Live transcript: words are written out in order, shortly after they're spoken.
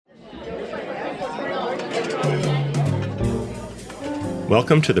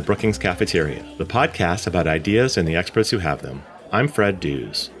Welcome to the Brookings Cafeteria, the podcast about ideas and the experts who have them. I'm Fred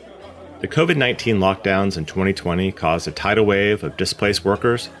Dews. The COVID-19 lockdowns in 2020 caused a tidal wave of displaced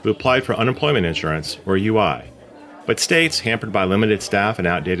workers who applied for unemployment insurance, or UI. But states, hampered by limited staff and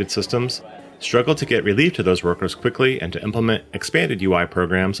outdated systems, struggled to get relief to those workers quickly and to implement expanded UI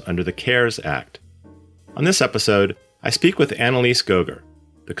programs under the CARES Act. On this episode, I speak with Annalise Goger,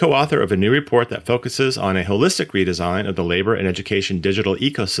 the co-author of a new report that focuses on a holistic redesign of the labor and education digital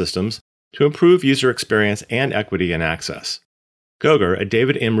ecosystems to improve user experience and equity and access. Goger, a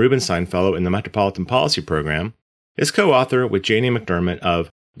David M. Rubenstein Fellow in the Metropolitan Policy Program, is co-author with Janie McDermott of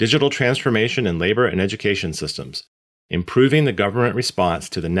Digital Transformation in Labor and Education Systems, Improving the Government Response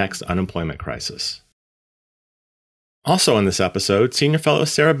to the Next Unemployment Crisis. Also in this episode, Senior Fellow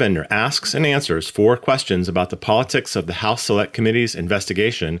Sarah Bender asks and answers 4 questions about the politics of the House Select Committee's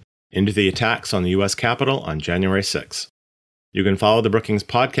investigation into the attacks on the U.S. Capitol on January 6. You can follow the Brookings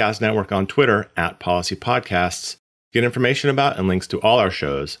Podcast Network on Twitter @PolicyPodcasts, get information about and links to all our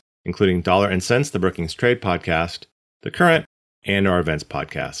shows, including Dollar and Cents, the Brookings Trade Podcast, The Current, and our Events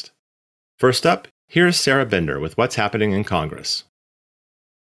Podcast. First up, here's Sarah Bender with what's happening in Congress.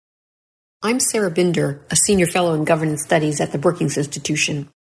 I'm Sarah Binder, a Senior Fellow in Governance Studies at the Brookings Institution.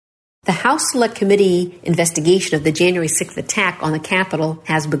 The House Select Committee investigation of the January 6th attack on the Capitol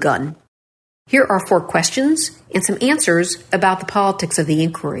has begun. Here are 4 questions and some answers about the politics of the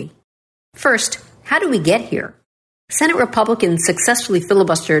inquiry. First, how did we get here? Senate Republicans successfully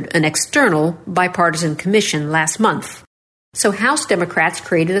filibustered an external bipartisan commission last month. So House Democrats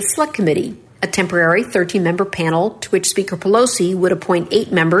created a select committee, a temporary 13-member panel to which Speaker Pelosi would appoint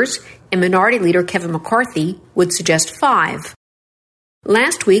 8 members and Minority Leader Kevin McCarthy would suggest 5.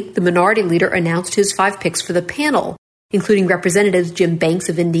 Last week, the Minority Leader announced his 5 picks for the panel, including Representatives Jim Banks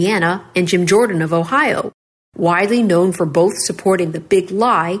of Indiana and Jim Jordan of Ohio, widely known for both supporting the big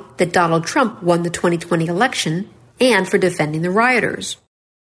lie that Donald Trump won the 2020 election and for defending the rioters.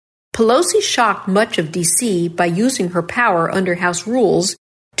 Pelosi shocked much of D.C. by using her power under House rules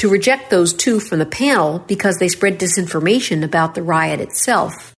to reject those 2 from the panel because they spread disinformation about the riot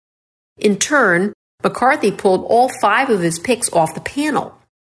itself. In turn, McCarthy pulled all 5 of his picks off the panel.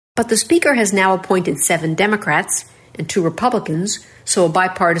 But the Speaker has now appointed 7 Democrats and 2 Republicans, so a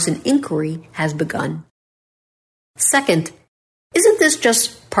bipartisan inquiry has begun. Second, isn't this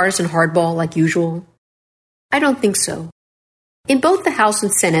just partisan hardball like usual? I don't think so. In both the House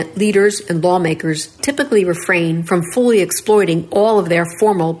and Senate, leaders and lawmakers typically refrain from fully exploiting all of their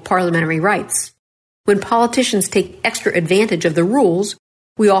formal parliamentary rights. When politicians take extra advantage of the rules,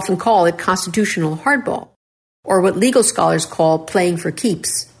 we often call it constitutional hardball, or what legal scholars call playing for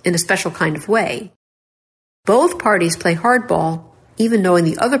keeps in a special kind of way. Both parties play hardball, even knowing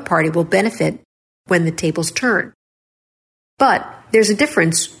the other party will benefit when the tables turn. But there's a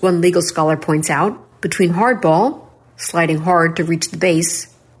difference, one legal scholar points out, between hardball, sliding hard to reach the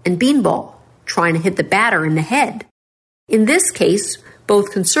base, and beanball, trying to hit the batter in the head. In this case,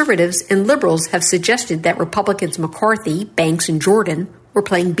 both conservatives and liberals have suggested that Republicans McCarthy, Banks, and Jordan were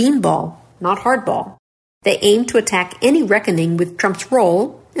playing beanball, not hardball. They aim to attack any reckoning with Trump's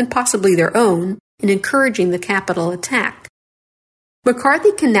role, and possibly their own, in encouraging the Capitol attack.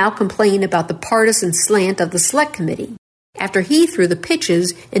 McCarthy can now complain about the partisan slant of the Select Committee, after he threw the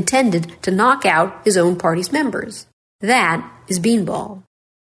pitches intended to knock out his own party's members. That is beanball.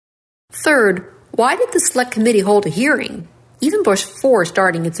 Third, why did the Select Committee hold a hearing, even before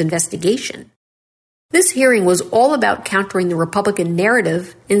starting its investigation? This hearing was all about countering the Republican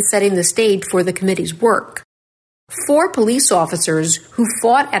narrative and setting the stage for the committee's work. 4 police officers who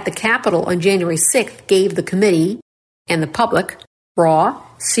fought at the Capitol on January 6th gave the committee and the public raw,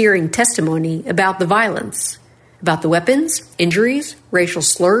 searing testimony about the violence, about the weapons, injuries, racial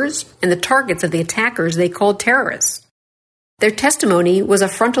slurs, and the targets of the attackers they called terrorists. Their testimony was a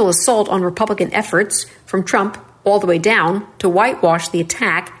frontal assault on Republican efforts, from Trump all the way down, to whitewash the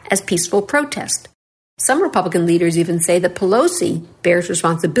attack as peaceful protest. Some Republican leaders even say that Pelosi bears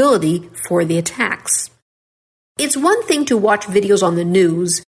responsibility for the attacks. It's one thing to watch videos on the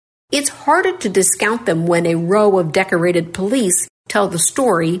news. It's harder to discount them when a row of decorated police tell the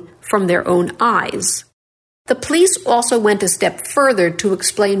story from their own eyes. The police also went a step further to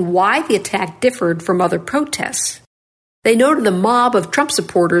explain why the attack differed from other protests. They noted a mob of Trump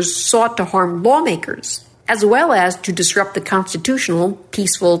supporters sought to harm lawmakers, as well as to disrupt the constitutional,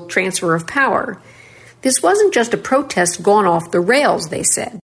 peaceful transfer of power. This wasn't just a protest gone off the rails, they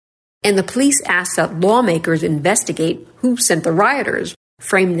said. And the police asked that lawmakers investigate who sent the rioters,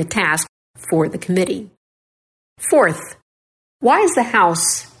 framing the task for the committee. Fourth, why is the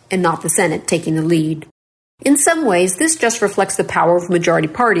House and not the Senate taking the lead? In some ways, this just reflects the power of majority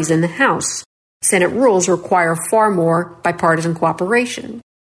parties in the House. Senate rules require far more bipartisan cooperation.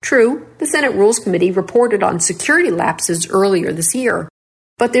 True, the Senate Rules Committee reported on security lapses earlier this year,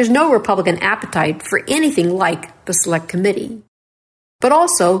 but there's no Republican appetite for anything like the Select Committee. But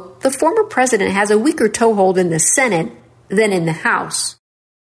also, the former president has a weaker toehold in the Senate than in the House.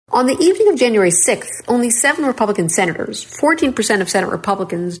 On the evening of January 6th, only 7 Republican senators, 14% of Senate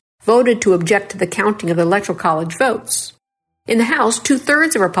Republicans, voted to object to the counting of the Electoral College votes. In the House,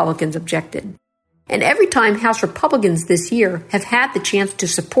 2/3 of Republicans objected. And every time House Republicans this year have had the chance to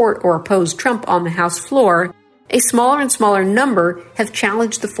support or oppose Trump on the House floor, a smaller and smaller number have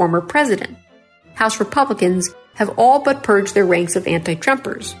challenged the former president. House Republicans have all but purged their ranks of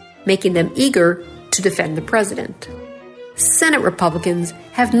anti-Trumpers, making them eager to defend the president. Senate Republicans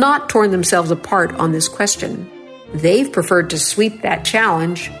have not torn themselves apart on this question. They've preferred to sweep that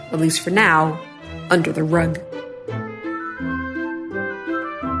challenge, at least for now, under the rug.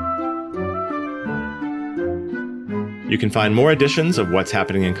 You can find more editions of What's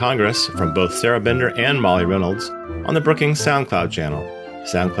Happening in Congress from both Sarah Bender and Molly Reynolds on the Brookings SoundCloud channel,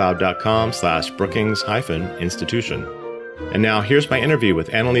 soundcloud.com/Brookings-institution. And now here's my interview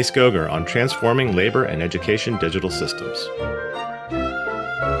with Annalise Goger on transforming labor and education digital systems.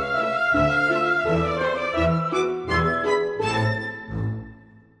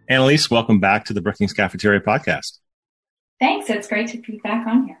 Annalise, welcome back to the Brookings Cafeteria podcast. Thanks. It's great to be back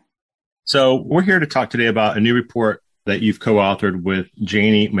on here. So we're here to talk today about a new report that you've co-authored with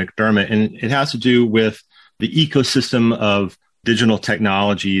Janie McDermott, and it has to do with the ecosystem of digital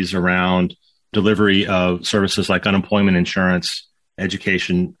technologies around delivery of services like unemployment insurance,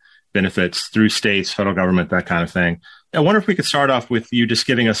 education benefits through states, federal government, that kind of thing. I wonder if we could start off with you just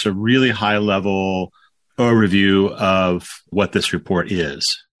giving us a really high-level overview of what this report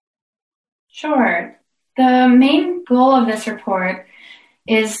is. Sure. The main goal of this report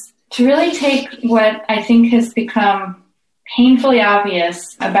is to really take what I think has become painfully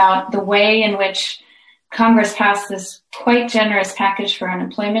obvious about the way in which Congress passed this quite generous package for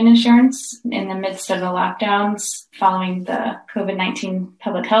unemployment insurance in the midst of the lockdowns following the COVID-19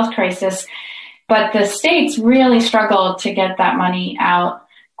 public health crisis. But the states really struggled to get that money out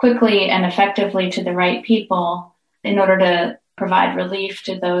quickly and effectively to the right people in order to provide relief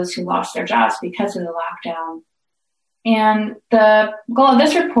to those who lost their jobs because of the lockdown. And the goal of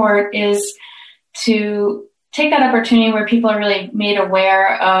this report is to take that opportunity where people are really made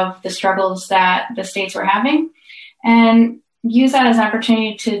aware of the struggles that the states were having and use that as an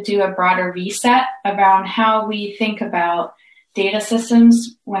opportunity to do a broader reset around how we think about data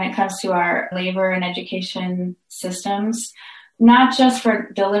systems when it comes to our labor and education systems, not just for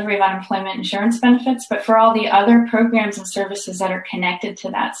delivery of unemployment insurance benefits, but for all the other programs and services that are connected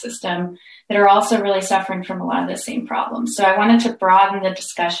to that system that are also really suffering from a lot of the same problems. So I wanted to broaden the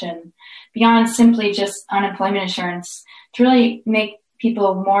discussion beyond simply just unemployment insurance to really make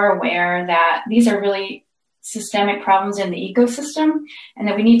people more aware that these are really systemic problems in the ecosystem and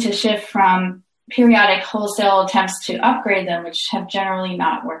that we need to shift from periodic wholesale attempts to upgrade them, which have generally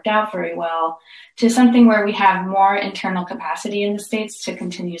not worked out very well, to something where we have more internal capacity in the states to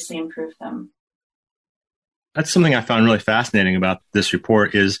continuously improve them. That's something I found really fascinating about this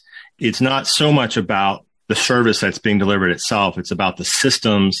report is it's not so much about the service that's being delivered itself. It's about the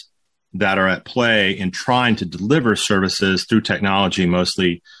systems that are at play in trying to deliver services through technology,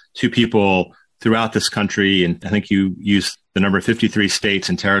 mostly to people throughout this country. And I think you used the number 53 states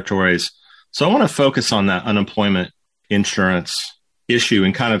and territories. So I want to focus on that unemployment insurance issue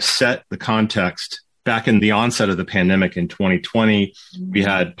and kind of set the context. Back in the onset of the pandemic in 2020, we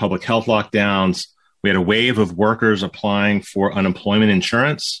had public health lockdowns. We had a wave of workers applying for unemployment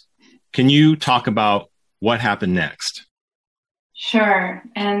insurance. Can you talk about what happened next? Sure.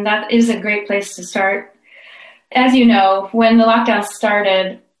 And that is a great place to start. As you know, when the lockdown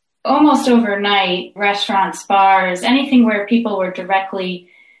started, almost overnight, restaurants, bars, anything where people were directly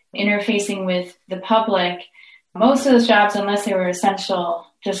interfacing with the public, most of those jobs, unless they were essential,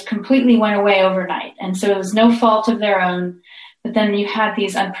 just completely went away overnight. And so it was no fault of their own. But then you had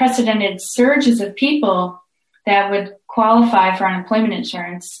these unprecedented surges of people that would qualify for unemployment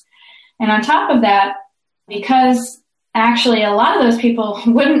insurance. And on top of that, because actually a lot of those people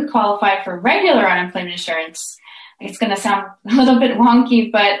wouldn't qualify for regular unemployment insurance, it's going to sound a little bit wonky,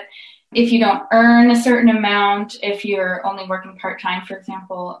 but if you don't earn a certain amount, if you're only working part-time, for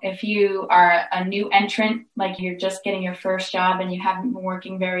example, if you are a new entrant, like you're just getting your first job and you haven't been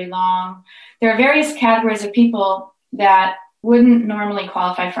working very long, there are various categories of people that wouldn't normally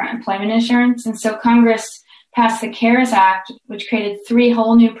qualify for unemployment insurance. And so Congress passed the CARES Act, which created 3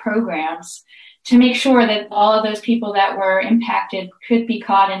 whole new programs to make sure that all of those people that were impacted could be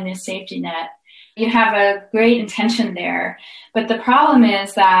caught in this safety net. You have a great intention there, but the problem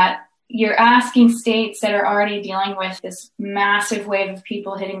is that you're asking states that are already dealing with this massive wave of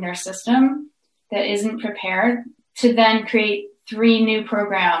people hitting their system that isn't prepared to then create 3 new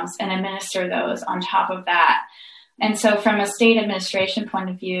programs and administer those on top of that. And so from a state administration point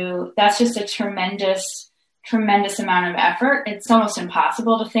of view, that's just a tremendous amount of effort. It's almost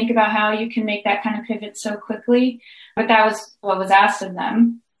impossible to think about how you can make that kind of pivot so quickly, but that was what was asked of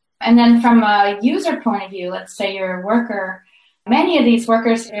them. And then from a user point of view, let's say you're a worker, many of these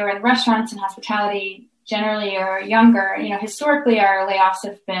workers who are in restaurants and hospitality generally are younger. Historically, our layoffs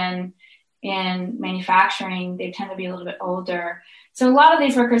have been in manufacturing. They tend to be a little bit older. So a lot of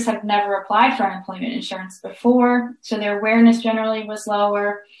these workers have never applied for unemployment insurance before, so their awareness generally was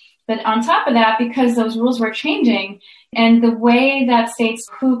lower. But on top of that, because those rules were changing and the way that states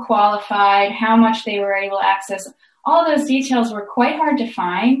who qualified, how much they were able to access, all of those details were quite hard to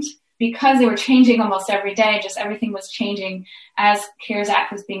find because they were changing almost every day. Just everything was changing as CARES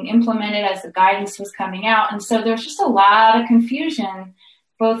Act was being implemented, as the guidance was coming out. And so there was just a lot of confusion,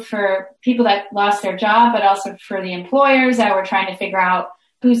 both for people that lost their job, but also for the employers that were trying to figure out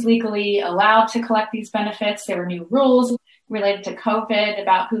who's legally allowed to collect these benefits. There were new rules related to COVID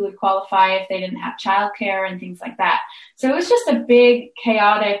about who would qualify if they didn't have childcare and things like that. So it was just a big,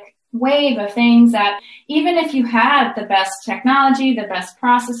 chaotic wave of things that even if you had the best technology, the best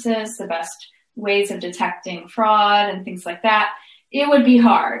processes, the best ways of detecting fraud and things like that, it would be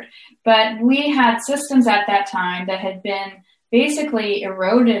hard. But we had systems at that time that had been basically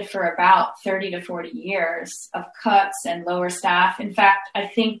eroded for about 30 to 40 years of cuts and lower staff. In fact, I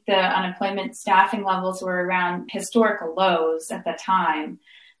think the unemployment staffing levels were around historical lows at the time.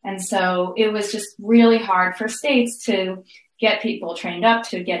 And so it was just really hard for states to get people trained up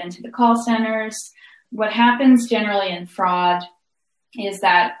to get into the call centers. What happens generally in fraud is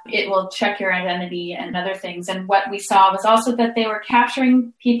that it will check your identity and other things. And what we saw was also that they were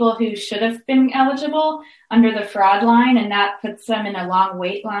capturing people who should have been eligible under the fraud line, and that puts them in a long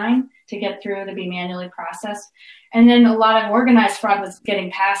wait line to get through to be manually processed. And then a lot of organized fraud was getting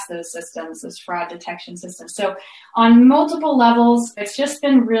past those systems, those fraud detection systems. So on multiple levels, it's just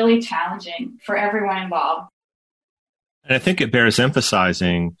been really challenging for everyone involved. And I think it bears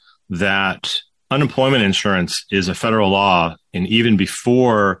emphasizing that unemployment insurance is a federal law. And even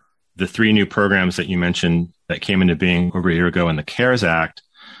before the 3 new programs that you mentioned that came into being over a year ago in the CARES Act,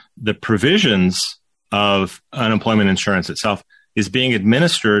 the provisions of unemployment insurance itself is being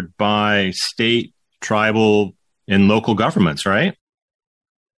administered by state, tribal, and local governments, right?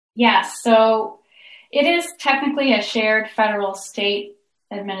 Yes. So it is technically a shared federal state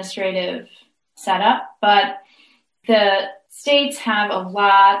administrative setup, but the states have a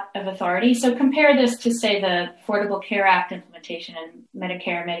lot of authority. So compare this to, say, the Affordable Care Act implementation and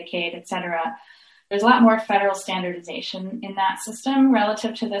Medicare, Medicaid, et cetera. There's a lot more federal standardization in that system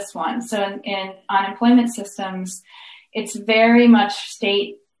relative to this one. So in unemployment systems, it's very much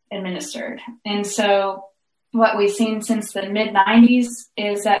state administered. And so what we've seen since the mid-90s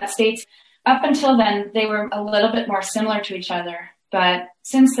is that states, up until then, they were a little bit more similar to each other. But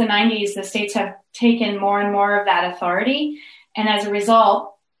since the 90s, the states have taken more and more of that authority. And as a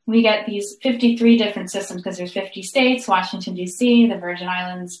result, we get these 53 different systems because there's 50 states, Washington, D.C., the Virgin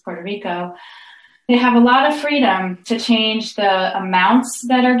Islands, Puerto Rico. They have a lot of freedom to change the amounts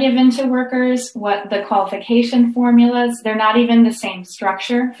that are given to workers, what the qualification formulas. They're not even the same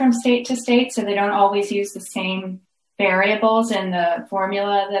structure from state to state, so they don't always use the same variables in the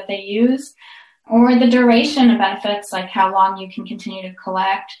formula that they use, or the duration of benefits, like how long you can continue to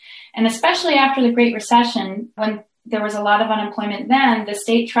collect. And especially after the Great Recession, when there was a lot of unemployment then, the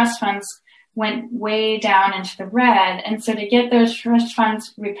state trust funds went way down into the red. And so to get those trust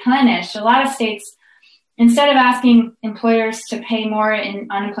funds replenished, a lot of states, instead of asking employers to pay more in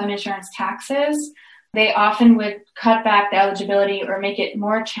unemployment insurance taxes, they often would cut back the eligibility or make it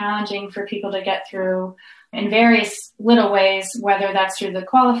more challenging for people to get through in various little ways, whether that's through the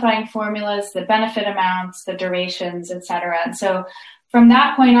qualifying formulas, the benefit amounts, the durations, et cetera. And so from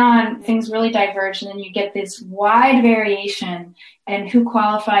that point on, things really diverge, and then you get this wide variation in who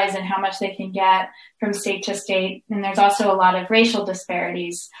qualifies and how much they can get from state to state. And there's also a lot of racial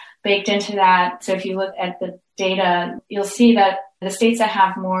disparities baked into that. So if you look at the data, you'll see that the states that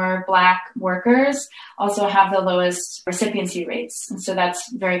have more Black workers also have the lowest recipiency rates. And so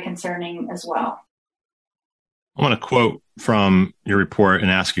that's very concerning as well. I want to quote from your report and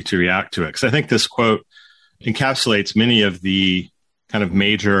ask you to react to it, because I think this quote encapsulates many of the kind of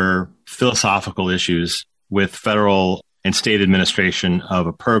major philosophical issues with federal and state administration of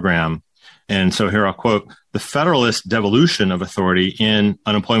a program. And so here I'll quote, "The federalist devolution of authority in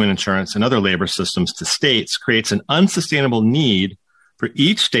unemployment insurance and other labor systems to states creates an unsustainable need for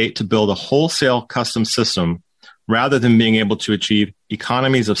each state to build a wholesale custom system rather than being able to achieve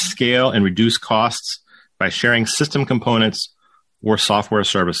economies of scale and reduce costs by sharing system components or software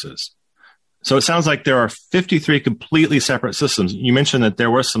services." So it sounds like there are 53 completely separate systems. You mentioned that there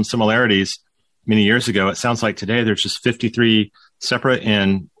were some similarities many years ago. It sounds like today there's just 53 separate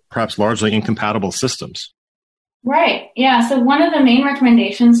and perhaps largely incompatible systems. Right. Yeah. So one of the main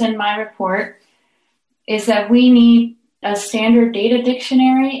recommendations in my report is that we need a standard data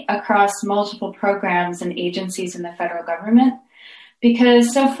dictionary across multiple programs and agencies in the federal government.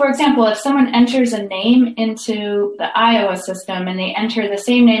 Because, so for example, if someone enters a name into the Iowa system and they enter the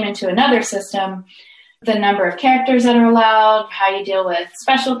same name into another system, the number of characters that are allowed, how you deal with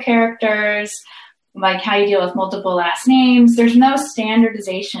special characters, like how you deal with multiple last names, there's no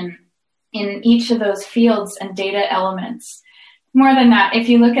standardization in each of those fields and data elements. More than that, if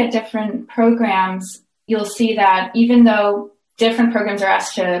you look at different programs, you'll see that even though different programs are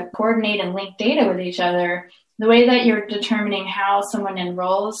asked to coordinate and link data with each other, the way that you're determining how someone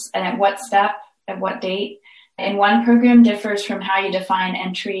enrolls and at what step, at what date, in one program differs from how you define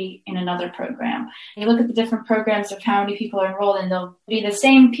entry in another program. You look at the different programs of how many people are enrolled, and they'll be the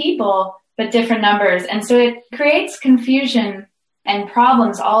same people, but different numbers. And so it creates confusion and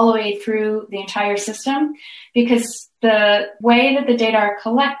problems all the way through the entire system because the way that the data are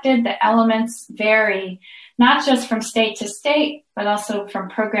collected, the elements vary, not just from state to state, but also from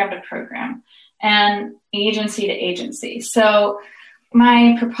program to program and agency to agency. So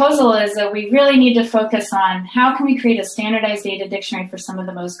my proposal is that we really need to focus on how can we create a standardized data dictionary for some of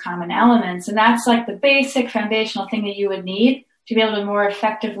the most common elements. And that's like the basic foundational thing that you would need to be able to more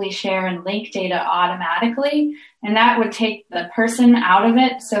effectively share and link data automatically. And that would take the person out of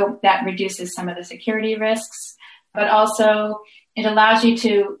it. So that reduces some of the security risks, but also it allows you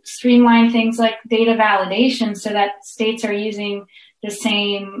to streamline things like data validation so that states are using the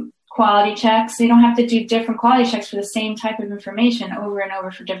same quality checks. You don't have to do different quality checks for the same type of information over and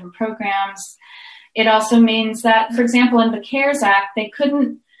over for different programs. It also means that, for example, in the CARES Act, they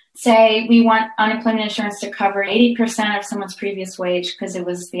couldn't say we want unemployment insurance to cover 80% of someone's previous wage because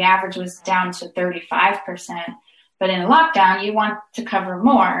the average was down to 35%. But in a lockdown, you want to cover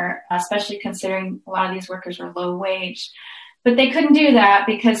more, especially considering a lot of these workers are low wage. But they couldn't do that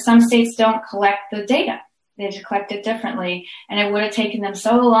because some states don't collect the data. They just collect it differently. And it would have taken them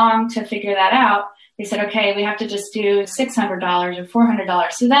so long to figure that out. They said, okay, we have to just do $600 or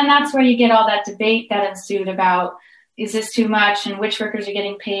 $400. So then that's where you get all that debate that ensued about, is this too much? And which workers are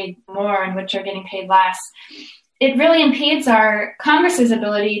getting paid more and which are getting paid less? It really impedes our Congress's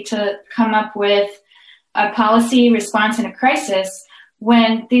ability to come up with a policy response in a crisis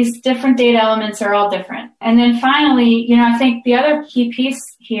when these different data elements are all different. And then finally, I think the other key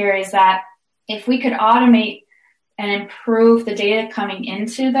piece here is that if we could automate and improve the data coming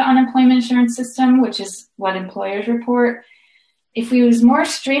into the unemployment insurance system, which is what employers report, if we was more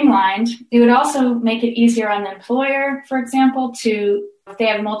streamlined, it would also make it easier on the employer, for example, if they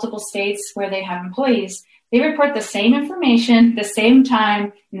have multiple states where they have employees, they report the same information, the same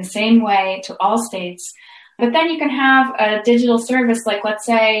time, in the same way to all states. But then you can have a digital service, like let's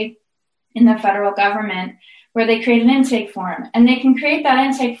say in the federal government, where they create an intake form, and they can create that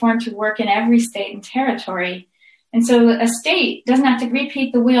intake form to work in every state and territory. And so a state doesn't have to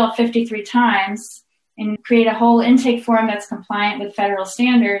repeat the wheel 53 times and create a whole intake form that's compliant with federal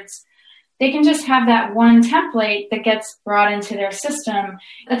standards. They can just have that one template that gets brought into their system.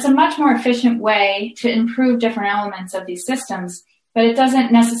 That's a much more efficient way to improve different elements of these systems, but it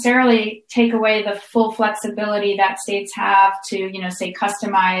doesn't necessarily take away the full flexibility that states have to, say,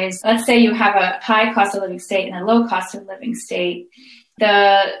 customize. Let's say you have a high cost of living state and a low cost of living state.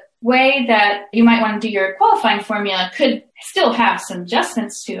 The way that you might want to do your qualifying formula could still have some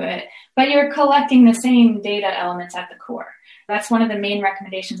adjustments to it, but you're collecting the same data elements at the core. That's one of the main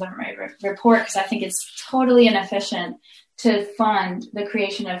recommendations of my report, because I think it's totally inefficient to fund the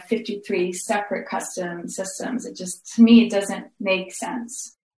creation of 53 separate custom systems. To me, it doesn't make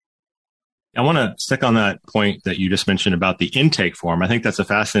sense. I want to stick on that point that you just mentioned about the intake form. I think that's a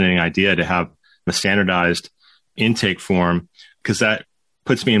fascinating idea to have a standardized intake form, because that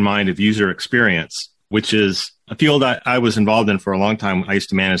puts me in mind of user experience, which is a field I was involved in for a long time. I used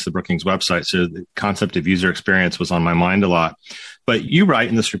to manage the Brookings website, so the concept of user experience was on my mind a lot. But you write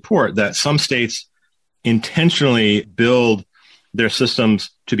in this report that some states intentionally build their systems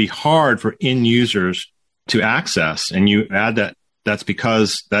to be hard for end users to access. And you add that that's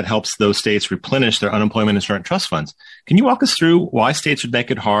because that helps those states replenish their unemployment insurance trust funds. Can you walk us through why states would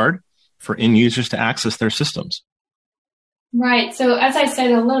make it hard for end users to access their systems. Right. So as I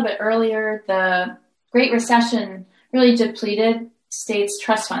said a little bit earlier, the Great Recession really depleted states'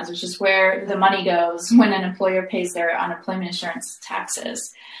 trust funds, which is where the money goes when an employer pays their unemployment insurance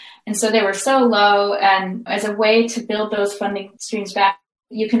taxes. And so they were so low, and as a way to build those funding streams back,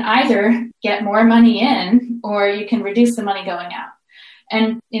 you can either get more money in or you can reduce the money going out.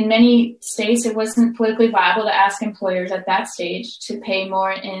 And in many states, it wasn't politically viable to ask employers at that stage to pay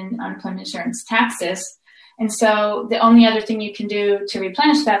more in unemployment insurance taxes. And so the only other thing you can do to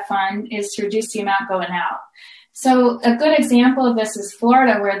replenish that fund is to reduce the amount going out. So a good example of this is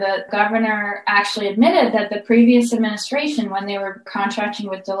Florida, where the governor actually admitted that the previous administration, when they were contracting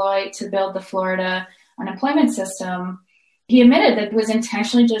with Deloitte to build the Florida unemployment system, he admitted that it was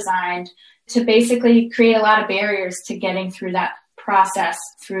intentionally designed to basically create a lot of barriers to getting through that process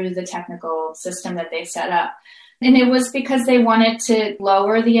through the technical system that they set up. And it was because they wanted to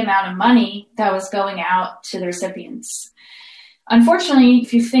lower the amount of money that was going out to the recipients. Unfortunately,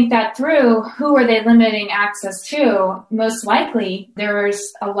 if you think that through, who are they limiting access to? Most likely,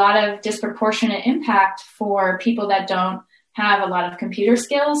 there's a lot of disproportionate impact for people that don't have a lot of computer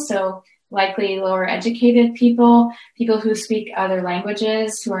skills. So likely lower educated people, people who speak other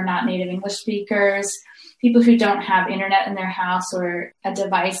languages, who are not native English speakers, people who don't have internet in their house or a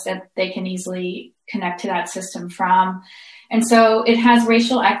device that they can easily connect to that system from. And so it has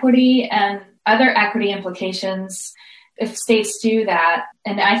racial equity and other equity implications if states do that.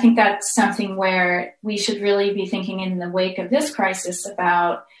 And I think that's something where we should really be thinking in the wake of this crisis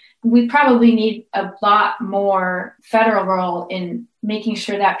about, we probably need a lot more federal role in making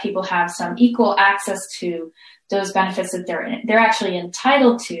sure that people have some equal access to those benefits that they're actually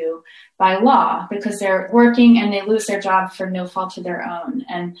entitled to by law, because they're working and they lose their job for no fault of their own.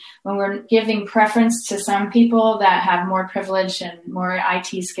 And when we're giving preference to some people that have more privilege and more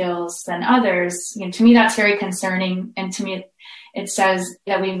IT skills than others, to me, that's very concerning. And to me, it says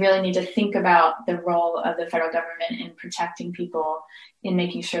that we really need to think about the role of the federal government in protecting people, in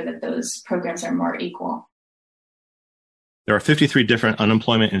making sure that those programs are more equal. There are 53 different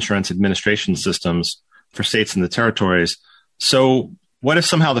unemployment insurance administration systems for states and the territories. So what if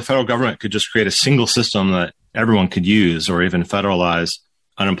somehow the federal government could just create a single system that everyone could use, or even federalize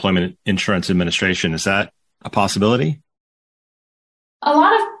unemployment insurance administration? Is that a possibility? A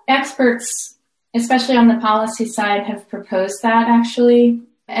lot of experts, especially on the policy side, have proposed that, actually.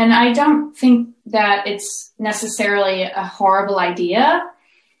 And I don't think that it's necessarily a horrible idea,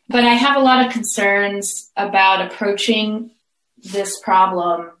 but I have a lot of concerns about approaching this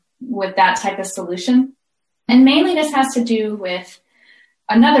problem with that type of solution. And mainly this has to do with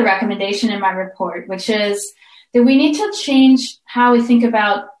another recommendation in my report, which is that we need to change how we think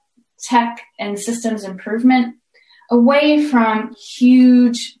about tech and systems improvement away from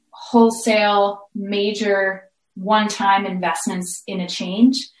huge, wholesale, major, one-time investments in a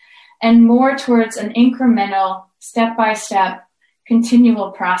change, and more towards an incremental, step-by-step,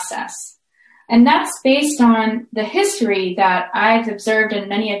 continual process. And that's based on the history that I've observed in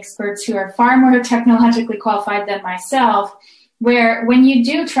many experts who are far more technologically qualified than myself, where when you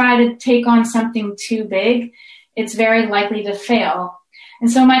do try to take on something too big, it's very likely to fail.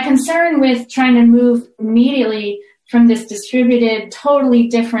 And so my concern with trying to move immediately from this distributed, totally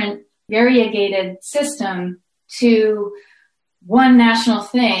different, variegated system to one national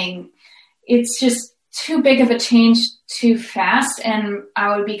thing, it's just too big of a change too fast. And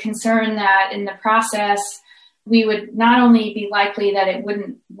I would be concerned that in the process, we would not only be likely that it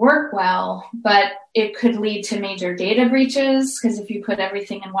wouldn't work well, but it could lead to major data breaches, because if you put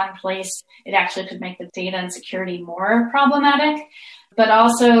everything in one place, it actually could make the data and security more problematic. But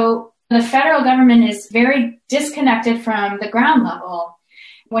also, the federal government is very disconnected from the ground level.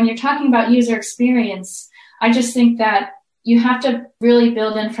 When you're talking about user experience, I just think that you have to really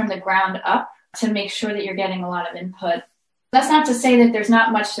build in from the ground up to make sure that you're getting a lot of input. That's not to say that there's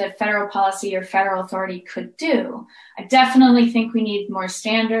not much that federal policy or federal authority could do. I definitely think we need more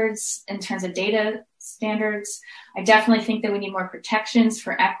standards in terms of data standards. I definitely think that we need more protections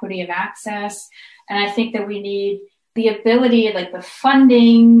for equity of access. And I think that we need the ability, like the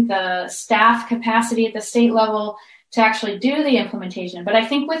funding, the staff capacity at the state level to actually do the implementation. But I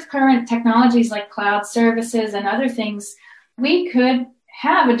think with current technologies like cloud services and other things, we could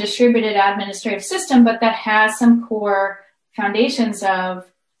have a distributed administrative system, but that has some core foundations of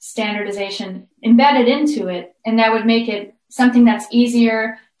standardization embedded into it. And that would make it something that's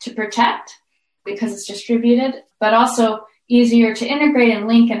easier to protect because it's distributed, but also easier to integrate and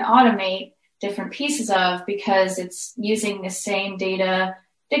link and automate different pieces of, because it's using the same data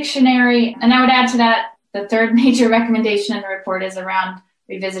dictionary. And I would add to that, the third major recommendation in the report is around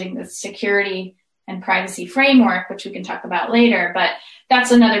revisiting the security and privacy framework, which we can talk about later. But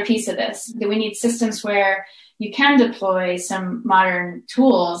that's another piece of this. We need systems where you can deploy some modern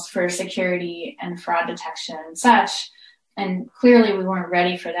tools for security and fraud detection and such. And clearly we weren't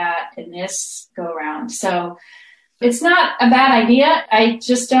ready for that in this go around. So it's not a bad idea. I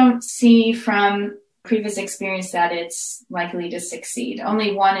just don't see from previous experience that it's likely to succeed.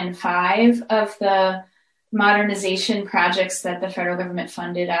 Only 1 in 5 of the modernization projects that the federal government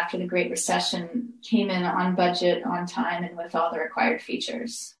funded after the Great Recession came in on budget, on time, and with all the required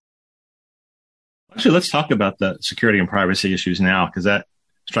features. Actually, let's talk about the security and privacy issues now, because that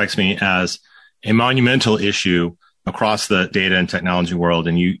strikes me as a monumental issue across the data and technology world,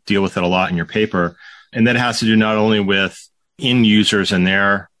 and you deal with it a lot in your paper. And that has to do not only with end users and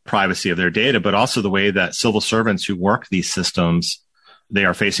their privacy of their data, but also the way that civil servants who work these systems, they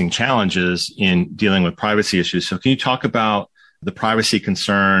are facing challenges in dealing with privacy issues. So can you talk about the privacy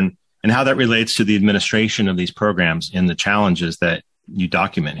concern and how that relates to the administration of these programs and the challenges that you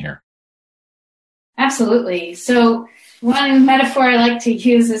document here? Absolutely. So one metaphor I like to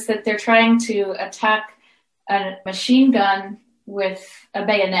use is that they're trying to attack a machine gun with a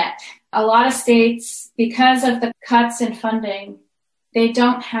bayonet. A lot of states, because of the cuts in funding, they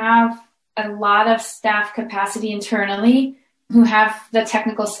don't have a lot of staff capacity internally who have the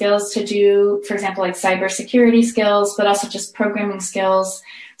technical skills to do, for example, like cybersecurity skills, but also just programming skills.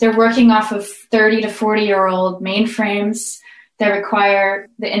 They're working off of 30 to 40-year-old mainframes that require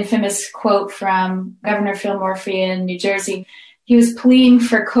the infamous quote from Governor Phil Murphy in New Jersey. He was pleading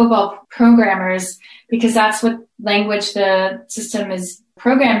for COBOL programmers because that's what language the system is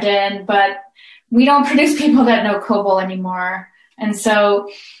programmed in, but we don't produce people that know COBOL anymore. And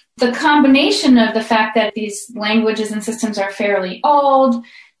so the combination of the fact that these languages and systems are fairly old,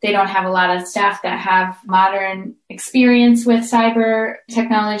 they don't have a lot of staff that have modern experience with cyber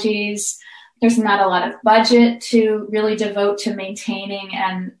technologies, there's not a lot of budget to really devote to maintaining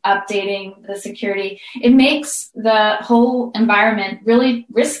and updating the security. It makes the whole environment really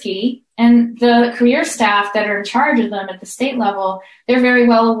risky. And the career staff that are in charge of them at the state level, they're very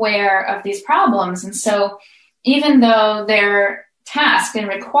well aware of these problems. And so even though they're tasked and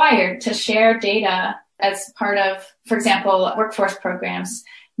required to share data as part of, for example, workforce programs,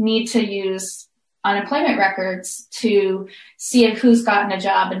 need to use unemployment records to see who's gotten a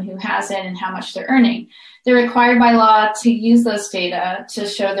job and who hasn't and how much they're earning. They're required by law to use those data to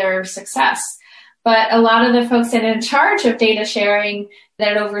show their success. But a lot of the folks that are in charge of data sharing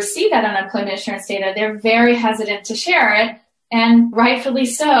that oversee that unemployment insurance data, they're very hesitant to share it, and rightfully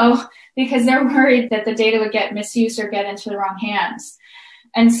so, because they're worried that the data would get misused or get into the wrong hands.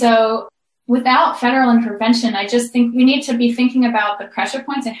 And so without federal intervention, I just think we need to be thinking about the pressure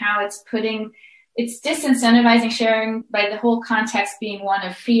points and how it's disincentivizing sharing by the whole context being one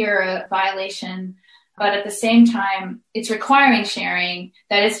of fear, a violation, but at the same time, it's requiring sharing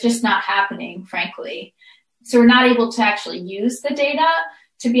that is just not happening, frankly. So we're not able to actually use the data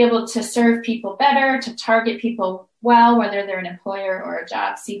to be able to serve people better, to target people well, whether they're an employer or a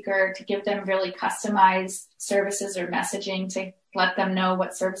job seeker, to give them really customized services or messaging to let them know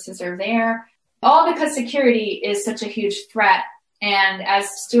what services are there. All because security is such a huge threat. And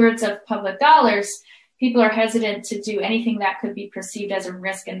as stewards of public dollars, people are hesitant to do anything that could be perceived as a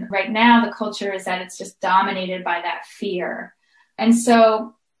risk. And right now, the culture is that it's just dominated by that fear. And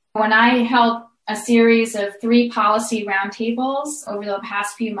so when I held a series of 3 policy roundtables over the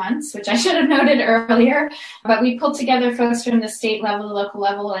past few months, which I should have noted earlier, but we pulled together folks from the state level, the local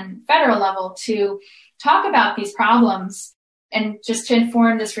level, and federal level to talk about these problems and just to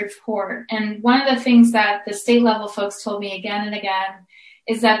inform this report. And one of the things that the state level folks told me again and again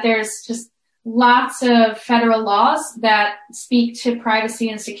is that there's just lots of federal laws that speak to privacy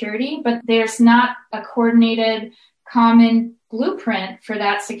and security, but there's not a coordinated common blueprint for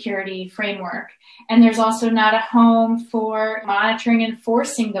that security framework. And there's also not a home for monitoring and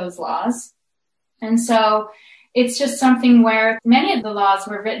enforcing those laws. And so it's just something where many of the laws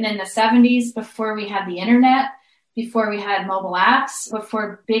were written in the 70s before we had the internet, before we had mobile apps,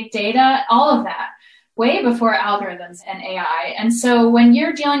 before big data, all of that, way before algorithms and AI. And so when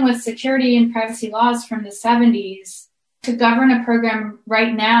you're dealing with security and privacy laws from the 70s to govern a program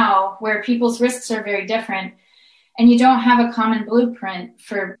right now where people's risks are very different, and you don't have a common blueprint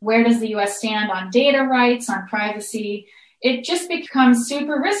for where does the U.S. stand on data rights, on privacy, it just becomes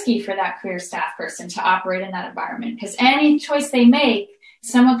super risky for that career staff person to operate in that environment, because any choice they make,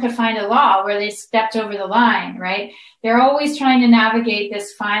 someone could find a law where they stepped over the line, right? They're always trying to navigate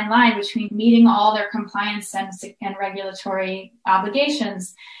this fine line between meeting all their compliance and regulatory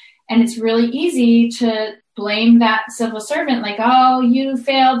obligations. And it's really easy to blame that civil servant, like, oh, you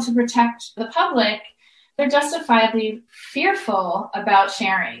failed to protect the public, they're justifiably fearful about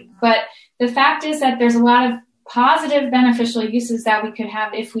sharing. But the fact is that there's a lot of positive beneficial uses that we could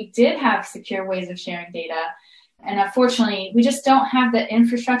have if we did have secure ways of sharing data. And unfortunately, we just don't have the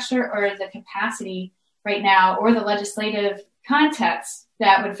infrastructure or the capacity right now or the legislative context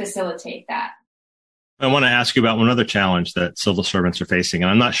that would facilitate that. I want to ask you about one other challenge that civil servants are facing. And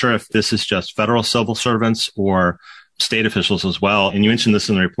I'm not sure if this is just federal civil servants or state officials as well. And you mentioned this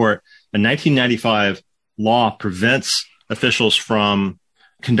in the report. A 1995 law prevents officials from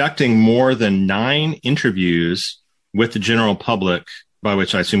conducting more than 9 interviews with the general public, by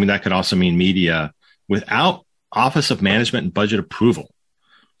which I assume that could also mean media, without Office of Management and Budget approval.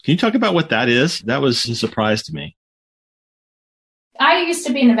 Can you talk about what that is? That was a surprise to me. I used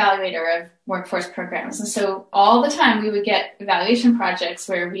to be an evaluator of workforce programs. And so all the time we would get evaluation projects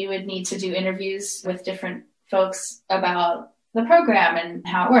where we would need to do interviews with different folks about the program and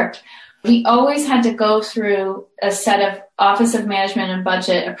how it worked. We always had to go through a set of Office of Management and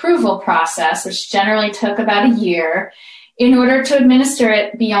Budget approval process, which generally took about a year, in order to administer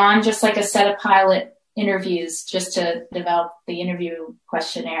it beyond just like a set of pilot interviews, just to develop the interview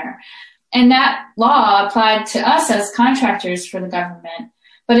questionnaire. And that law applied to us as contractors for the government,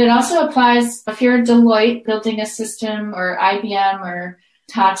 but it also applies if you're Deloitte building a system, or IBM or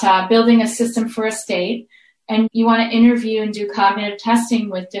Tata building a system for a state, and you want to interview and do cognitive testing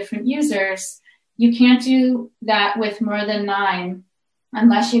with different users. You can't do that with more than 9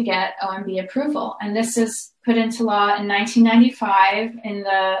 unless you get OMB approval. And this is put into law in 1995 in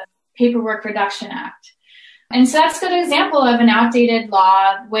the Paperwork Reduction Act. And so that's a good example of an outdated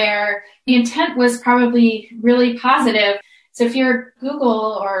law where the intent was probably really positive. So if you're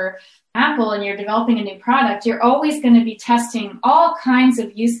Google or Apple and you're developing a new product, you're always going to be testing all kinds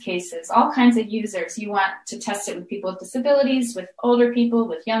of use cases, all kinds of users. You want to test it with people with disabilities, with older people,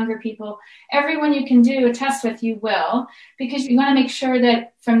 with younger people. Everyone you can do a test with, you will, because you want to make sure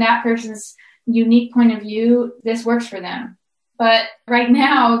that from that person's unique point of view, this works for them. But right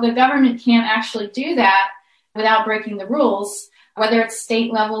now, the government can't actually do that without breaking the rules, whether it's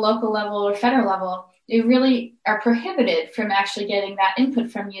state level, local level, or federal level. They really are prohibited from actually getting that input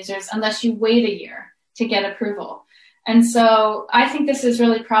from users unless you wait a year to get approval. And so I think this is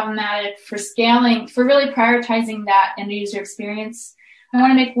really problematic for scaling, for really prioritizing that end user experience. I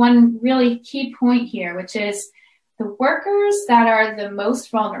want to make one really key point here, which is the workers that are the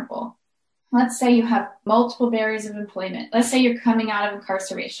most vulnerable. Let's say you have multiple barriers of employment. Let's say you're coming out of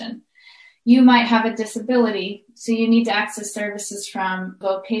incarceration. You might have a disability, so you need to access services from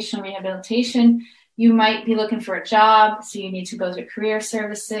vocational rehabilitation. You might be looking for a job, so you need to go to career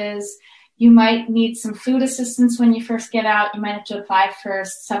services. You might need some food assistance when you first get out. You might have to apply for a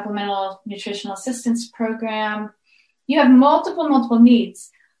supplemental nutritional assistance program. You have multiple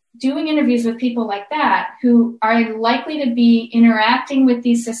needs. Doing interviews with people like that who are likely to be interacting with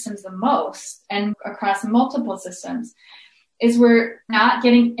these systems the most and across multiple systems is we're not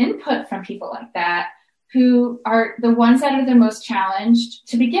getting input from people like that who are the ones that are the most challenged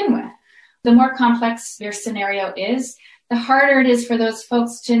to begin with. The more complex your scenario is, the harder it is for those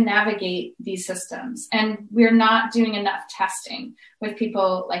folks to navigate these systems. And we're not doing enough testing with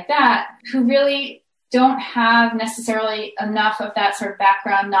people like that who really don't have necessarily enough of that sort of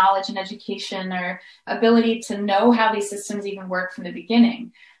background knowledge and education or ability to know how these systems even work from the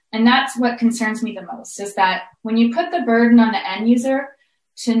beginning. And that's what concerns me the most, is that when you put the burden on the end user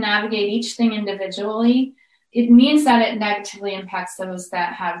to navigate each thing individually, it means that it negatively impacts those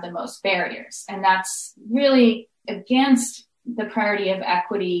that have the most barriers. And that's really against the priority of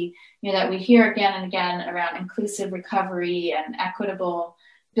equity, that we hear again and again around inclusive recovery and equitable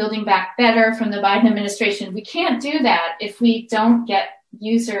building back better from the Biden administration. We can't do that if we don't get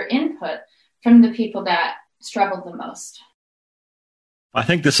user input from the people that struggle the most. I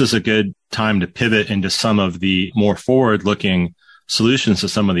think this is a good time to pivot into some of the more forward-looking solutions to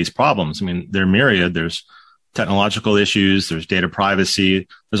some of these problems. I mean, they're myriad. There's technological issues, there's data privacy.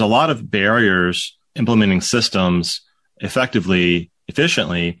 There's a lot of barriers implementing systems effectively,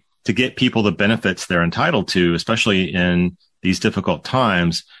 efficiently to get people the benefits they're entitled to, especially in these difficult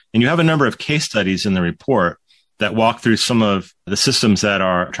times. And you have a number of case studies in the report that walk through some of the systems that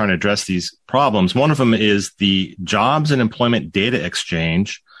are trying to address these problems. One of them is the Jobs and Employment Data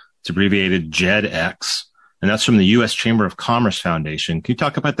Exchange. It's abbreviated JEDX, and that's from the U.S. Chamber of Commerce Foundation. Can you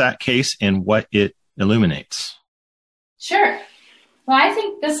talk about that case and what it illuminates? Sure. Well, I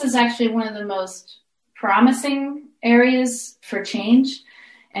think this is actually one of the most promising areas for change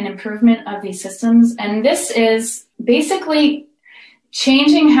and improvement of these systems. And this is basically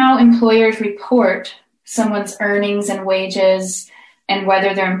changing how employers report someone's earnings and wages and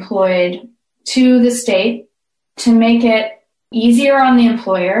whether they're employed to the state to make it easier on the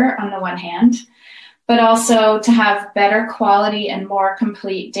employer on the one hand, but also to have better quality and more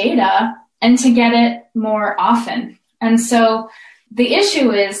complete data and to get it more often. And so the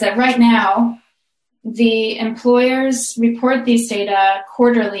issue is that right now, the employers report these data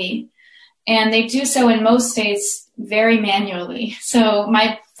quarterly, and they do so in most states very manually. So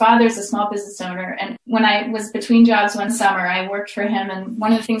my father's a small business owner, and when I was between jobs one summer, I worked for him, and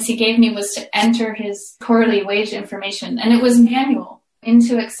one of the things he gave me was to enter his quarterly wage information, and it was manual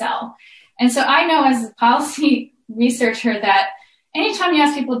into Excel. And so I know as a policy researcher that anytime you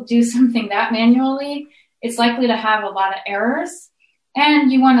ask people to do something that manually, it's likely to have a lot of errors.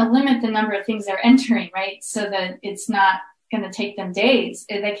 And you want to limit the number of things they're entering, right? So that it's not going to take them days.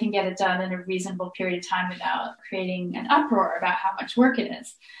 They can get it done in a reasonable period of time without creating an uproar about how much work it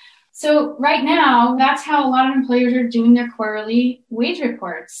is. So right now, that's how a lot of employers are doing their quarterly wage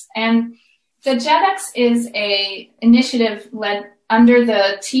reports. And the JetX is a initiative led under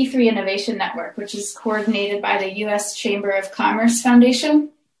the T3 Innovation Network, which is coordinated by the U.S. Chamber of Commerce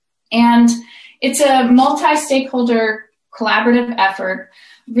Foundation. And it's a multi-stakeholder collaborative effort,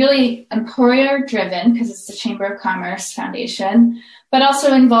 really employer-driven because it's the Chamber of Commerce Foundation, but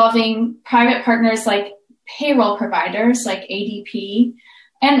also involving private partners like payroll providers like ADP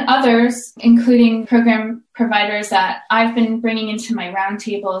and others, including program providers that I've been bringing into my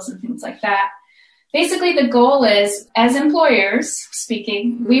roundtables and things like that. Basically, the goal is, as employers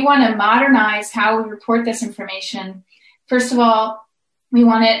speaking, we want to modernize how we report this information. First of all, we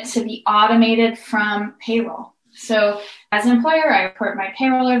want it to be automated from payroll. So as an employer, I report my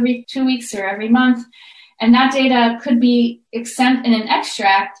payroll every 2 weeks or every month, and that data could be sent in an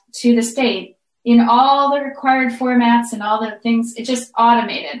extract to the state in all the required formats and all the things. It's just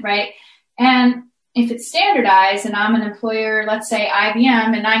automated, right? And if it's standardized and I'm an employer, let's say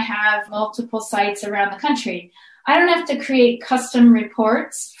IBM, and I have multiple sites around the country, I don't have to create custom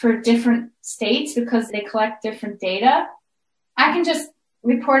reports for different states because they collect different data. I can just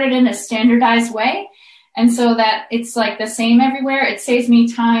report it in a standardized way. And so that it's like the same everywhere. It saves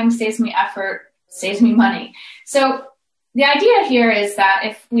me time, saves me effort, saves me money. So the idea here is that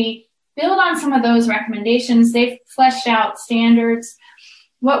if we build on some of those recommendations, they've fleshed out standards.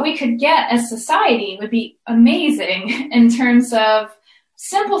 What we could get as society would be amazing in terms of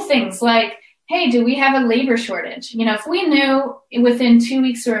simple things like, hey, do we have a labor shortage? You know, if we knew within 2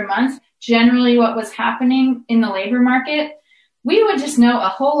 weeks or a month generally what was happening in the labor market, we would just know a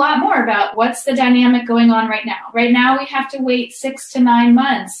whole lot more about what's the dynamic going on right now. Right now, we have to wait 6 to 9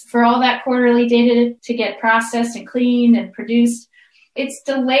 months for all that quarterly data to get processed and cleaned and produced. It's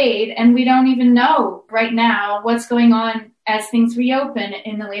delayed, and we don't even know right now what's going on as things reopen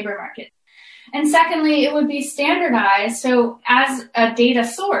in the labor market. And secondly, it would be standardized. So as a data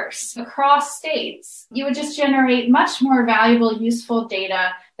source across states, you would just generate much more valuable, useful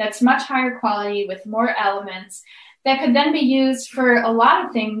data that's much higher quality with more elements that could then be used for a lot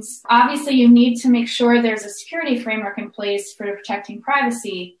of things. Obviously, you need to make sure there's a security framework in place for protecting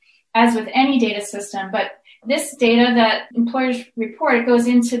privacy, as with any data system. But this data that employers report, it goes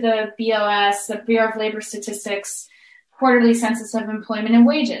into the BLS, the Bureau of Labor Statistics, quarterly census of employment and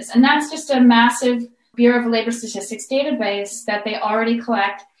wages. And that's just a massive Bureau of Labor Statistics database that they already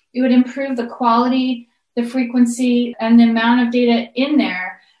collect. It would improve the quality, the frequency, and the amount of data in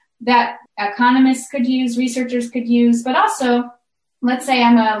there that economists could use, researchers could use, but also, let's say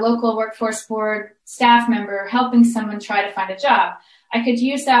I'm a local workforce board staff member helping someone try to find a job. I could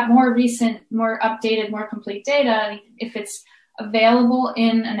use that more recent, more updated, more complete data. If it's available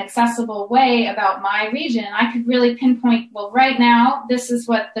in an accessible way about my region, I could really pinpoint, well, right now, this is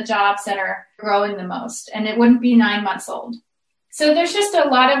what the jobs that are growing the most, and it wouldn't be 9 months old. So there's just a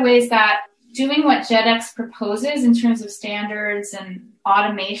lot of ways that doing what JetX proposes in terms of standards and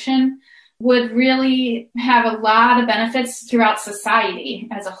automation would really have a lot of benefits throughout society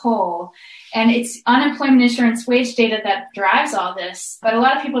as a whole. And it's unemployment insurance wage data that drives all this. But a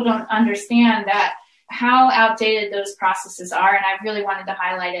lot of people don't understand that how outdated those processes are. And I really wanted to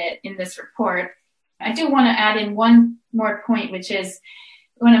highlight it in this report. I do want to add in one more point, which is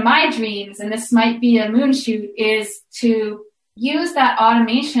one of my dreams, and this might be a moonshoot, is to use that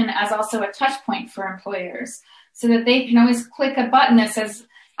automation as also a touch point for employers so that they can always click a button that says,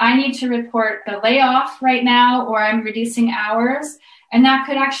 I need to report the layoff right now, or I'm reducing hours. And that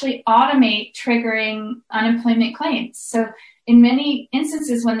could actually automate triggering unemployment claims. So in many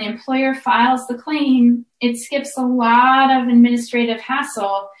instances, when the employer files the claim, it skips a lot of administrative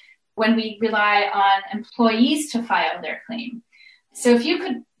hassle when we rely on employees to file their claim. So if you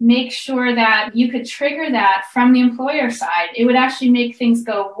could make sure that you could trigger that from the employer side, it would actually make things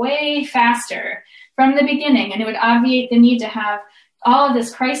go way faster from the beginning, and it would obviate the need to have all of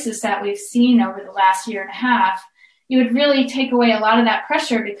this crisis that we've seen over the last year and a half. You would really take away a lot of that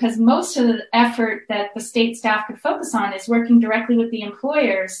pressure, because most of the effort that the state staff could focus on is working directly with the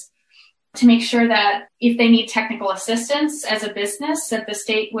employers to make sure that if they need technical assistance as a business, that the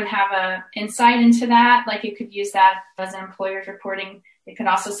state would have an insight into that. Like, you could use that as an employer's reporting. They could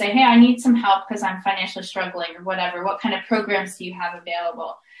also say, hey, I need some help because I'm financially struggling or whatever. What kind of programs do you have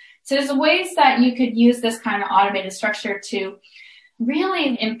available? So there's ways that you could use this kind of automated structure to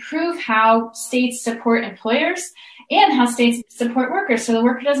really improve how states support employers and how states support workers. So the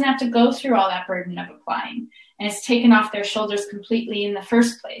worker doesn't have to go through all that burden of applying, and it's taken off their shoulders completely in the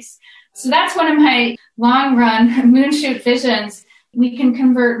first place. So that's one of my long run moonshoot visions. We can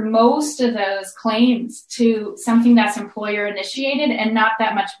convert most of those claims to something that's employer initiated and not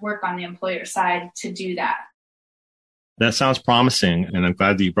that much work on the employer side to do that. That sounds promising, and I'm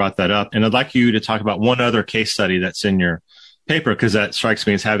glad that you brought that up. And I'd like you to talk about one other case study that's in your paper, because that strikes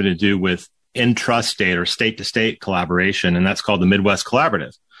me as having to do with intrastate or state-to-state collaboration, and that's called the Midwest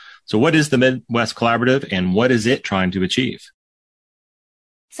Collaborative. So what is the Midwest Collaborative, and what is it trying to achieve?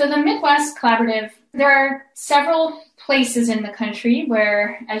 So the Midwest Collaborative, there are several places in the country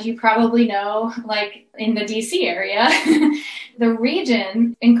where, as you probably know, like in the DC area, the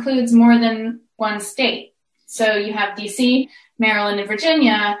region includes more than one state. So you have DC, Maryland, and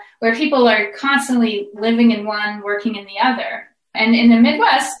Virginia, where people are constantly living in one, working in the other. And in the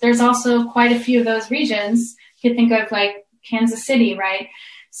Midwest, there's also quite a few of those regions. You could think of like Kansas City, right?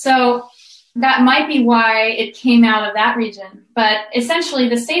 So that might be why it came out of that region. But essentially,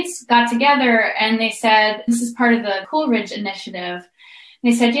 the states got together and they said, this is part of the Coolidge Initiative.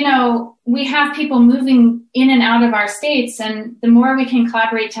 They said, we have people moving in and out of our states, and the more we can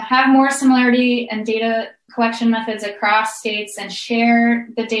collaborate to have more similarity and data collection methods across states and share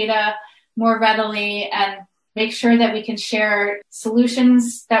the data more readily and make sure that we can share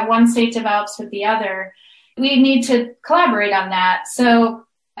solutions that one state develops with the other, we need to collaborate on that. So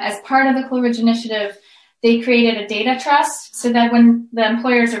as part of the Coolidge Initiative, they created a data trust so that when the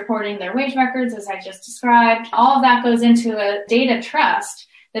employer is reporting their wage records, as I just described, all of that goes into a data trust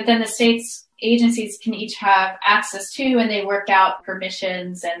that then the state's agencies can each have access to, and they work out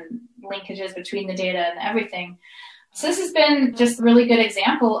permissions and linkages between the data and everything. So this has been just a really good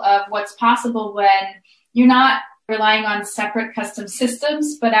example of what's possible when you're not relying on separate custom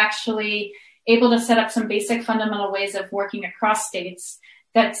systems, but actually able to set up some basic fundamental ways of working across states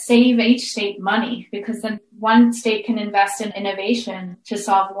that save each state money, because then one state can invest in innovation to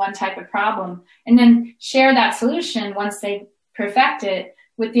solve one type of problem and then share that solution once they perfect it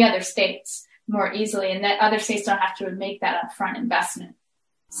with the other states more easily, and that other states don't have to make that upfront investment.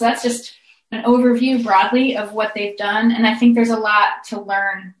 So that's just an overview broadly of what they've done, and I think there's a lot to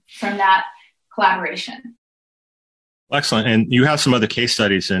learn from that collaboration. Excellent. And you have some other case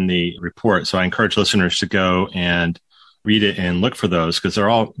studies in the report, so I encourage listeners to go and read it and look for those, because they're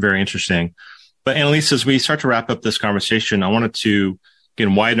all very interesting. But Annalise, as we start to wrap up this conversation, I wanted to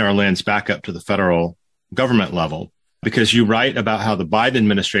again widen our lens back up to the federal government level, because you write about how the Biden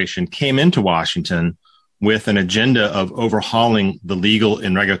administration came into Washington with an agenda of overhauling the legal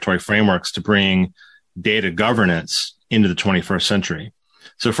and regulatory frameworks to bring data governance into the 21st century.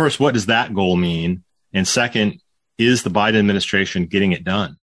 So first, what does that goal mean? And second, is the Biden administration getting it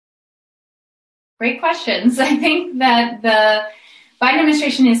done? Great questions. I think that the Biden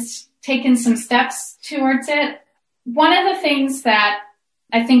administration has taken some steps towards it. One of the things that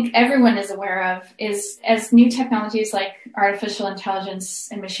I think everyone is aware of is, as new technologies like artificial intelligence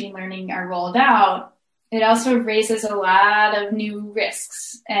and machine learning are rolled out, it also raises a lot of new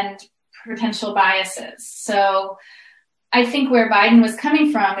risks and potential biases. So I think where Biden was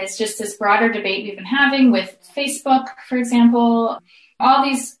coming from is just this broader debate we've been having with Facebook, for example, all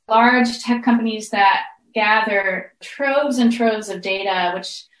these large tech companies that gather troves and troves of data,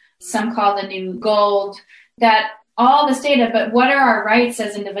 which some call the new gold, that all this data, but what are our rights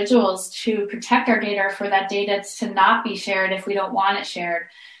as individuals to protect our data, for that data to not be shared if we don't want it shared?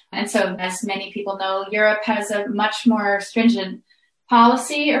 And so, as many people know, Europe has a much more stringent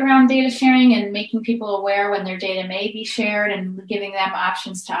policy around data sharing and making people aware when their data may be shared and giving them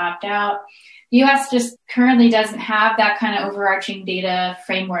options to opt out. The U.S. just currently doesn't have that kind of overarching data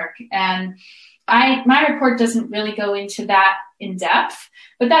framework. And my report doesn't really go into that in depth,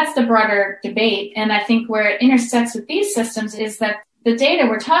 but that's the broader debate. And I think where it intersects with these systems is that the data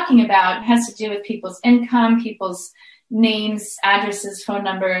we're talking about has to do with people's income, people's names, addresses, phone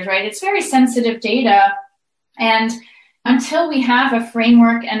numbers, right? It's very sensitive data. And until we have a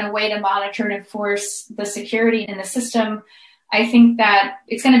framework and a way to monitor and enforce the security in the system, I think that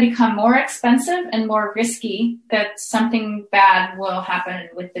it's going to become more expensive and more risky that something bad will happen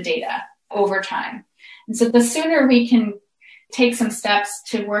with the data over time. And so the sooner we can take some steps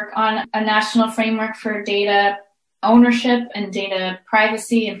to work on a national framework for data ownership and data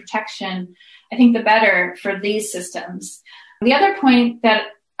privacy and protection, I think the better for these systems. The other point that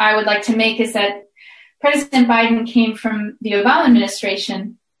I would like to make is that President Biden came from the Obama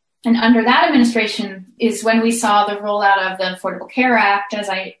administration, and under that administration is when we saw the rollout of the Affordable Care Act, as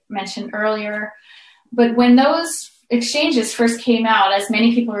I mentioned earlier. But when those exchanges first came out, as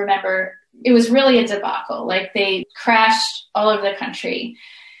many people remember, it was really a debacle. Like, they crashed all over the country.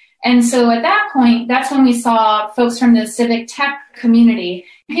 And so at that point, that's when we saw folks from the civic tech community,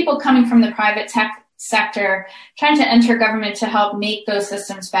 people coming from the private tech sector, trying to enter government to help make those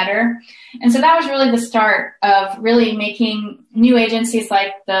systems better. And so that was really the start of really making new agencies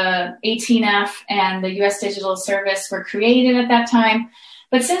like the 18F and the U.S. Digital Service were created at that time.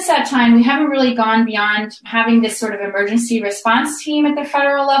 But since that time, we haven't really gone beyond having this sort of emergency response team at the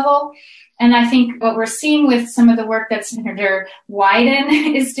federal level. And I think what we're seeing with some of the work that Senator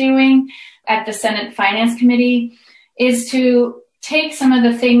Wyden is doing at the Senate Finance Committee is to take some of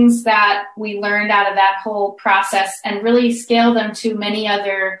the things that we learned out of that whole process and really scale them to many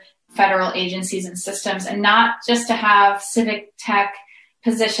other federal agencies and systems, and not just to have civic tech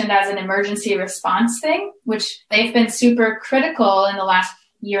positioned as an emergency response thing, which they've been super critical in the last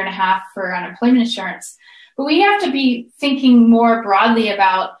year and a half for unemployment insurance. But we have to be thinking more broadly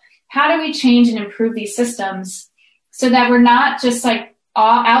about how do we change and improve these systems so that we're not just like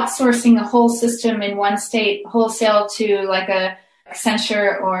outsourcing a whole system in one state wholesale to like a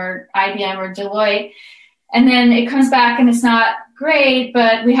Accenture or IBM or Deloitte, and then it comes back and it's not great,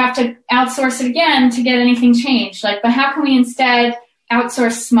 but we have to outsource it again to get anything changed. Like, but how can we instead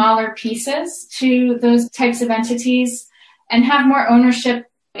outsource smaller pieces to those types of entities and have more ownership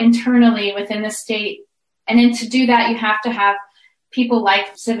internally within the state? And then to do that, you have to have people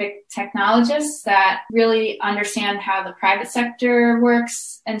like civic technologists that really understand how the private sector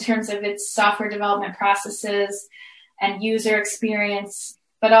works in terms of its software development processes and user experience.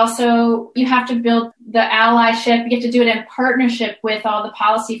 But also you have to build the allyship. You have to do it in partnership with all the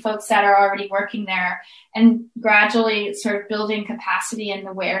policy folks that are already working there, and gradually sort of building capacity and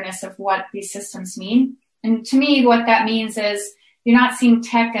awareness of what these systems mean. And to me, what that means is you're not seeing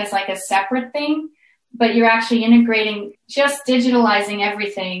tech as like a separate thing, but you're actually integrating. Just digitalizing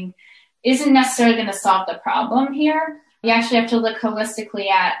everything isn't necessarily going to solve the problem here. You actually have to look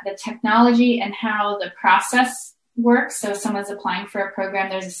holistically at the technology and how the process works. So if someone's applying for a program,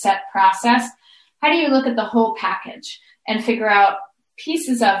 there's a set process. How do you look at the whole package and figure out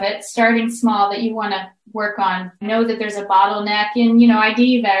pieces of it, starting small, that you want to work on? Know that there's a bottleneck in,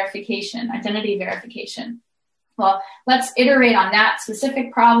 ID verification, identity verification. Well, let's iterate on that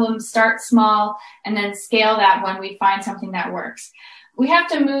specific problem, start small, and then scale that when we find something that works. We have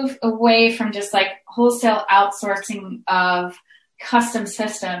to move away from just like wholesale outsourcing of custom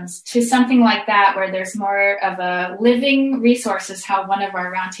systems to something like that, where there's more of a living resource, is how one of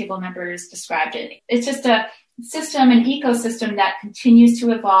our roundtable members described it. It's just a system, an ecosystem that continues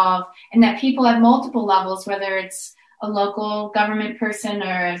to evolve, and that people at multiple levels, whether it's a local government person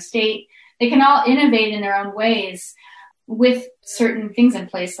or a state, they can all innovate in their own ways with certain things in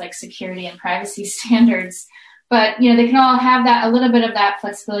place like security and privacy standards. But, they can all have that, a little bit of that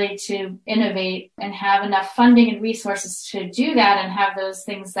flexibility to innovate and have enough funding and resources to do that, and have those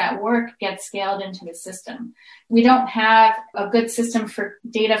things that work get scaled into the system. We don't have a good system for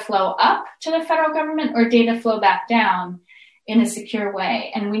data flow up to the federal government or data flow back down in a secure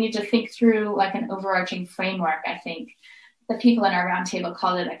way. And we need to think through like an overarching framework. I think the people in our roundtable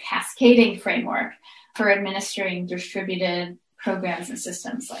called it a cascading framework for administering distributed programs and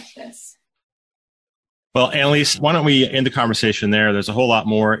systems like this. Well, Annalise, why don't we end the conversation there? There's a whole lot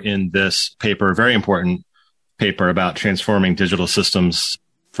more in this paper, very important paper about transforming digital systems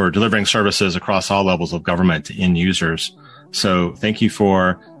for delivering services across all levels of government to end users. So thank you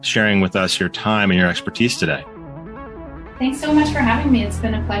for sharing with us your time and your expertise today. Thanks so much for having me. It's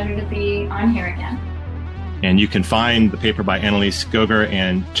been a pleasure to be on here again. And you can find the paper by Annalise Goger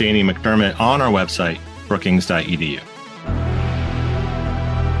and Janie McDermott on our website, brookings.edu.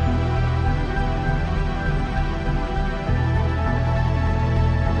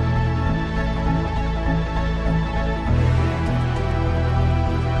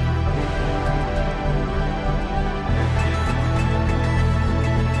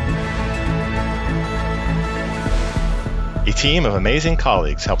 A team of amazing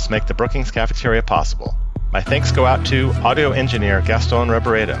colleagues helps make the Brookings Cafeteria possible. My thanks go out to audio engineer Gaston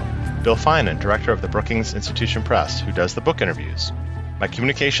Reboredo, Bill Finan, director of the Brookings Institution Press, who does the book interviews, my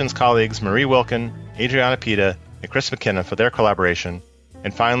communications colleagues Marie Wilkin, Adriana Pita, and Chris McKinnon for their collaboration,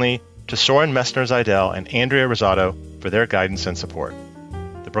 and finally, to Soren Messner-Zeidel and Andrea Rosado for their guidance and support.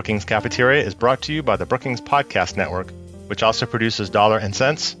 The Brookings Cafeteria is brought to you by the Brookings Podcast Network, which also produces Dollar and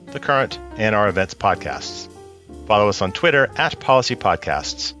Cents, The Current, and our events podcasts. Follow us on Twitter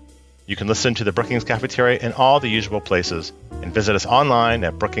 @PolicyPodcasts. You can listen to the Brookings Cafeteria in all the usual places and visit us online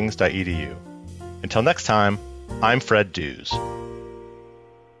at brookings.edu. Until next time, I'm Fred Dews.